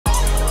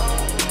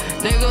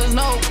niggas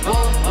know, whoa,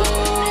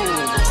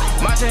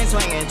 whoa. My chain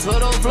swinging to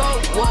the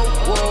floor, whoa,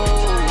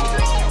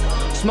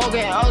 whoa.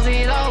 Smoking OZ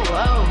low,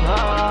 oh,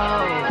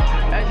 oh.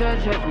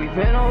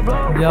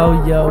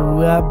 Yo,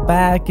 we are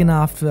back in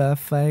After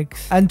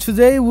Effects, and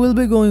today we'll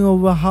be going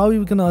over how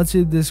you can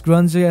achieve this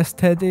grunge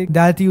aesthetic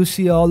that you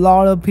see a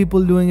lot of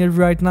people doing it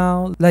right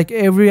now. Like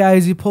every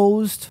IG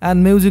post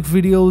and music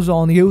videos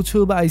on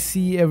YouTube, I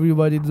see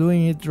everybody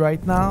doing it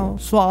right now.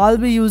 So I'll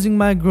be using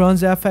my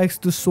grunge effects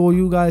to show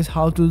you guys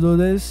how to do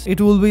this.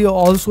 It will be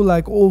also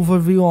like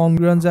overview on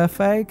grunge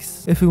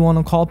effects if you want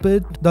to copy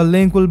it. The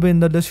link will be in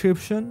the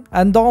description,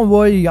 and don't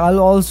worry, I'll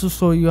also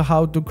show you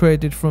how to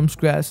create it from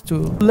scratch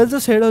too. Let's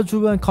just head out to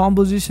my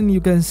composition.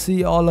 You can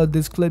see all of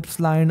these clips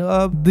lined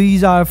up.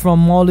 These are from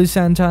Molly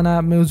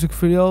Santana music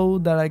video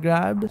that I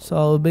grabbed,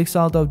 so big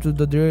shout out to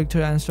the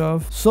director and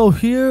stuff. So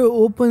here,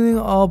 opening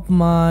up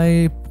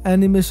my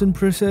animation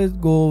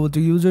preset, go to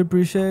user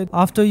preset.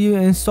 After you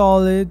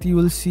install it, you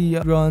will see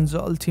Grunge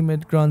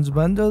Ultimate Grunge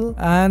bundle,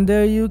 and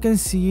there you can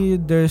see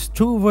there's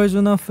two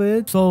versions of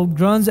it. So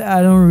Grunge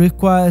add-on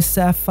requires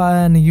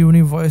Sapphire and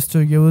Universe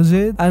to use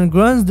it, and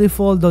Grunge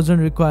default doesn't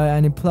require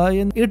any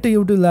plugin. It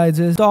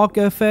utilizes stock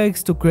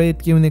effects to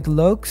create unique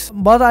looks,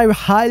 but I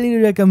highly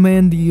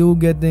recommend you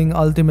getting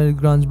Ultimate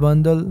Grunge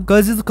bundle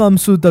because it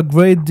comes with a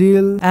great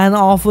deal and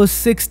offers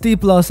 60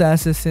 plus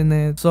assets in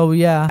it. So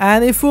yeah,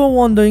 and if you're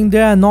wondering,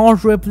 there are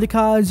not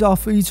replicas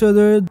of each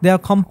other, they are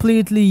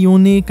completely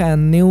unique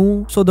and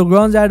new. So the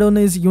Grunge add-on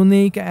is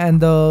unique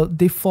and the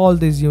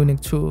default is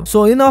unique too.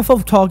 So enough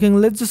of talking,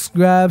 let's just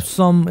grab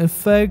some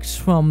effects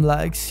from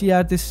like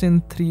CRT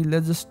Synth 3.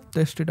 Let's just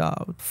test it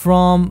out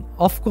from,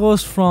 of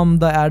course, from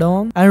the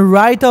add-on, and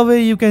right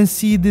away you can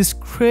see this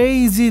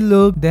crazy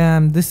look.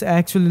 Damn, this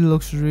actually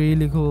looks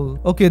really cool.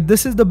 Okay,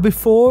 this is the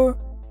before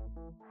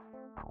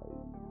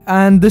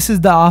and this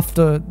is the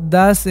after.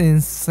 That's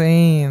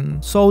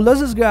insane. So let's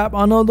just grab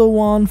another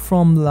one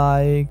from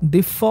like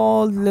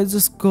default. Let's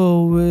just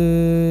go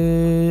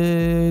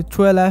with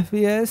 12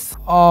 fps.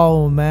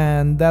 Oh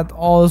man, that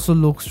also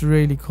looks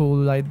really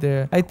cool right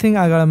there. I think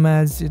I gotta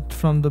match it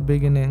from the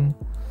beginning.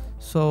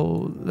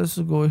 So let's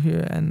go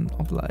here and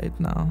apply it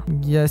now.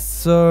 Yes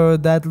sir,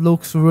 that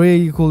looks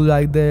really cool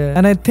right there,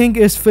 and I think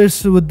it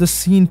fits with the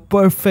scene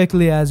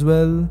perfectly as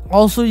well.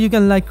 Also, you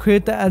can like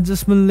create the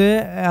adjustment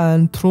layer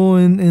and throw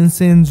in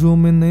insane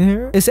zoom in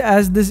here. It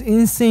has this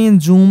insane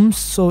zooms,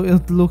 so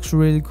it looks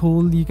really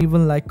cool. You can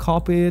even like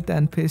copy it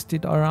and paste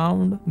it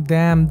around.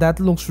 Damn, that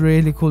looks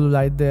really cool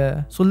right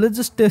there. So let's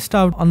just test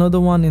out another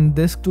one in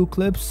this two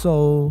clips.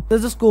 So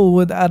let's just go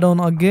with add-on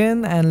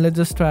again, and let's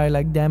just try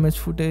like damage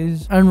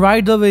footage. And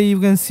right away you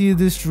can see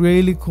this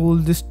really cool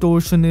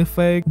distortion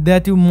effect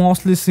that you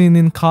mostly seen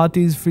in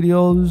Carti's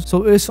videos.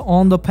 So it's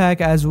on the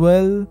pack as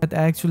well. It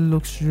actually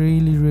looks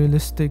really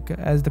realistic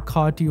as the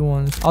Carti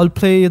ones. I'll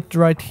play it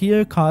right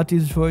here,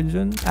 Carti's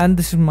version, and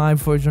this is my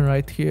version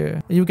right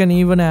here. You can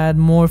even add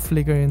more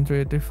flicker into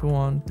it if you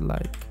want.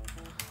 Like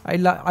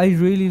I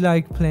really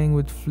like playing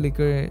with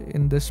flicker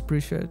in this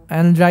preset,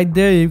 and right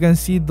there you can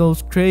see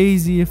those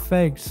crazy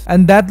effects,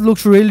 and that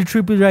looks really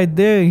trippy right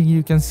there.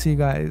 You can see,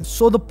 guys,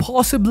 so the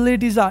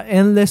possibilities are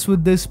endless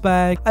with this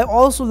pack. I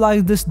also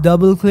like this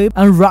double clip,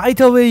 and right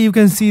away you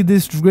can see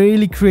this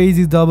really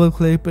crazy double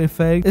clip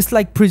effect. It's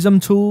like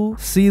Prism 2.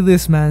 See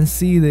this, man,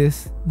 see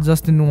this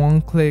just in one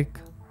click.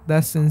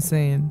 That's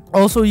insane.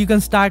 Also, you can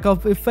stack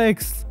up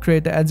effects,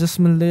 create an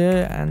adjustment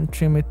layer and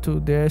trim it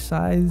to their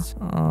size,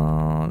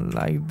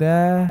 like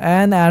that,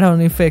 and add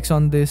on effects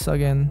on this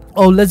again.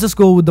 Oh, let's just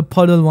go with the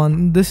puddle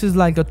one. This is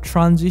like a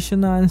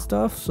transition and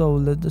stuff, so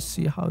let's just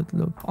see how it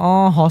looks.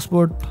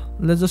 Hotspot.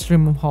 Let's just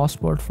remove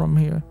hotspot from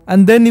here,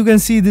 and then you can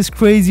see this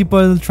crazy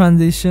puddle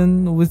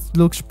transition, which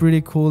looks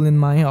pretty cool in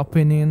my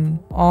opinion.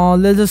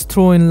 Let's just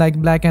throw in like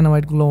black and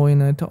white glow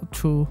in it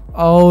too.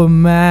 Oh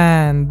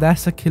man,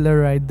 that's a killer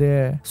right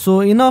there.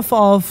 So enough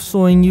of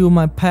showing you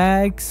my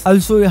packs. I'll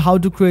show you how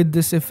to create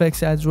these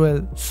effects as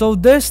well. So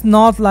there's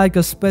not like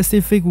a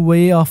specific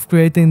way of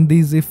creating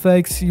these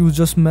effects. You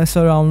just mess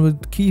around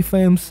with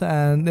keyframes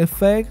and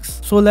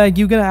effects. So like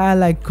you can add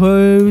like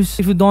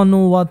curves. If you don't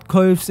know what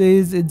curves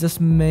is, it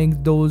just makes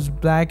those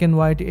black and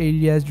white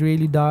areas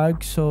really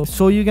dark. So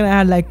you can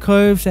add like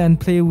curves and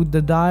play with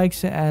the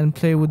darks and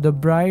play with the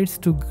brights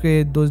to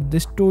create those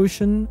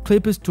distortion.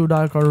 Clip is too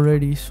dark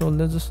already, so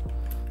let's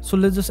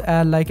just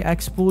add like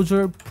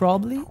exposure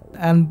probably,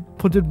 and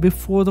put it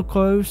before the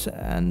curves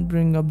and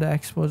bring up the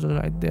exposure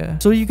right there.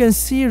 So you can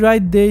see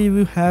right there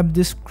you have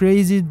this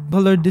crazy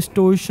color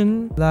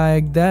distortion,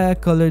 like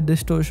that color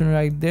distortion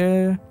right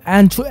there.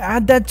 And to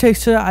add that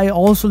texture, I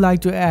also like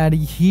to add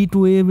heat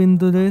wave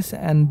into this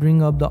and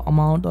bring up the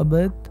amount a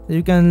bit.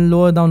 You can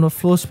lower down the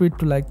flow speed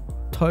to like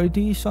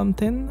 30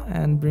 something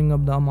and bring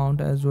up the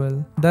amount as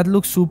well. That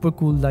looks super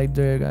cool right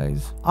there,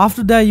 guys.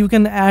 After that, you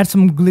can add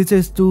some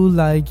glitches too,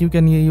 like you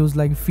can use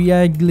like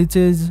VR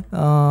glitches,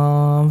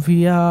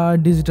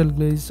 VR digital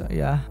glitch,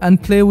 yeah,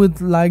 and play with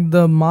like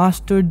the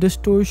master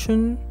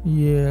distortion,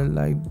 yeah,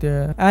 like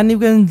there. And you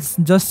can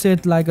just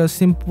set like a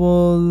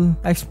simple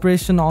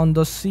expression on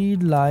the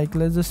seed, like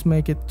let's just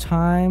make it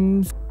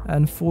times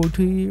and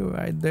 40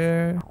 right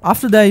there.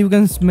 After that, you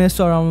can mess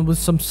around with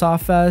some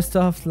software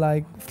stuff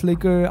like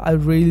flicker. I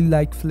really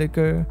like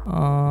flicker.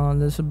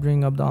 Let's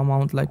bring up the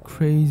amount like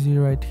crazy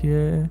right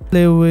here.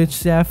 Play with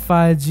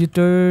sapphire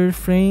jitter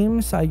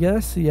frames, I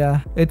guess.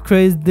 Yeah, it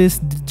creates this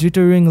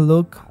jittering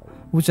look,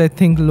 which I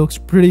think looks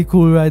pretty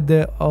cool right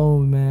there. Oh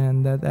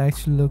man, that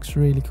actually looks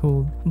really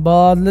cool.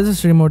 But let's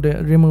just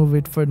remove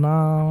it for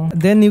now.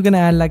 Then you can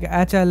add like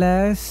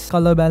HLS,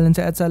 color balance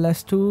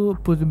HLS too,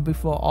 put it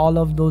before all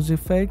of those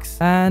effects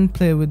and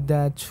play with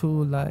that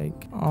too,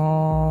 like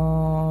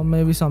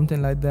maybe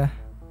something like that.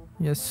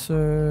 Yes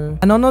sir.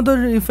 And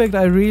another effect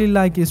I really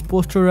like is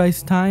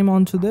posterize time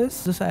onto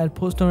this. Just add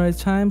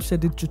posterize time,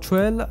 set it to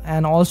 12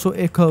 and also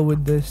echo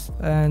with this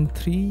and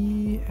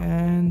 3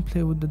 and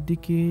play with the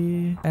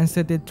decay and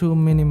set it to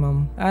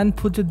minimum and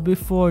put it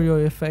before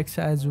your effects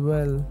as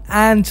well.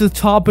 And to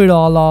top it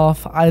all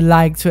off, I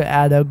like to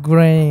add a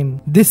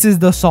grain. This is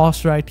the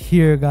sauce right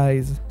here,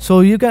 guys. So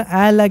you can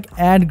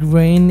add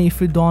grain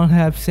if you don't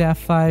have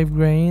sapphire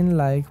grain,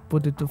 like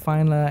put it to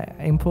final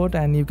import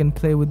and you can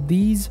play with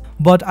these.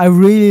 But I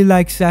really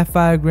like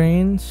sapphire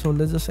grain, so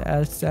let's just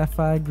add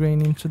sapphire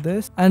grain into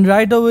this and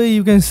right away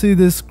you can see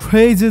this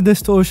crazy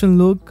distortion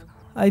look.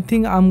 I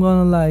think I'm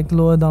gonna like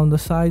lower down the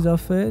size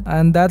of it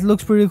and that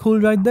looks pretty cool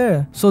right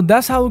there. So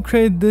that's how we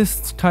create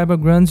this type of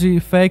grungy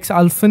effects.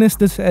 I'll finish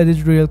this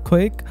edit real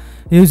quick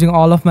using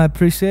all of my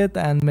preset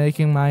and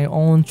making my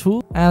own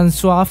too, and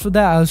so after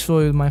that I'll show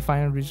you my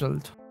final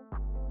result.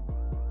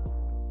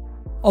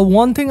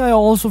 One thing I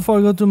also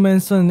forgot to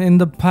mention, in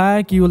the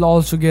pack you will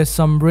also get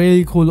some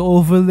really cool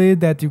overlay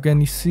that you can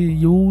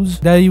use.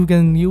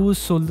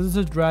 So let's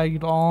just drag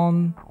it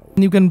on.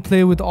 You can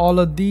play with all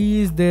of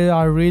these. There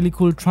are really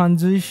cool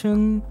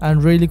transition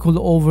and really cool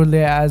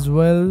overlay as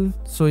well,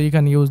 so you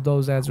can use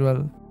those as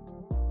well.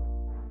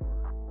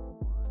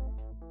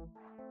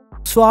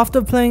 So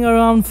after playing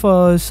around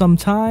for some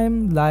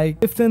time, like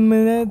 15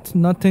 minutes,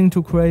 nothing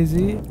too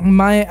crazy,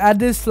 my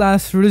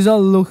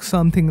edit/result looks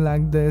something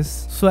like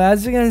this. So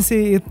as you can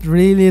see, it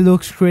really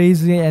looks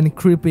crazy and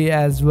creepy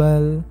as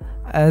well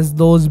as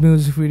those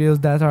music videos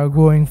that are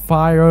going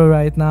viral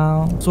right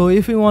now. So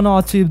if you want to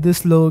achieve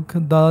this look,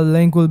 the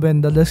link will be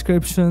in the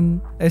description.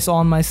 It's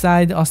on my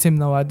site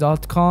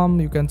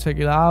asimnawaz.com. You can check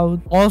it out.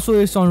 Also,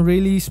 it's on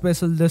really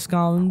special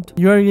discount.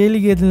 You're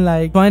really getting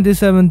like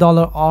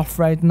 $27 off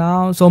right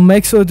now, so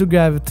make sure to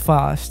grab it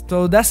fast.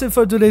 So that's it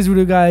for today's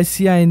video, guys.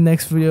 See ya in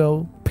next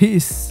video.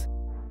 Peace.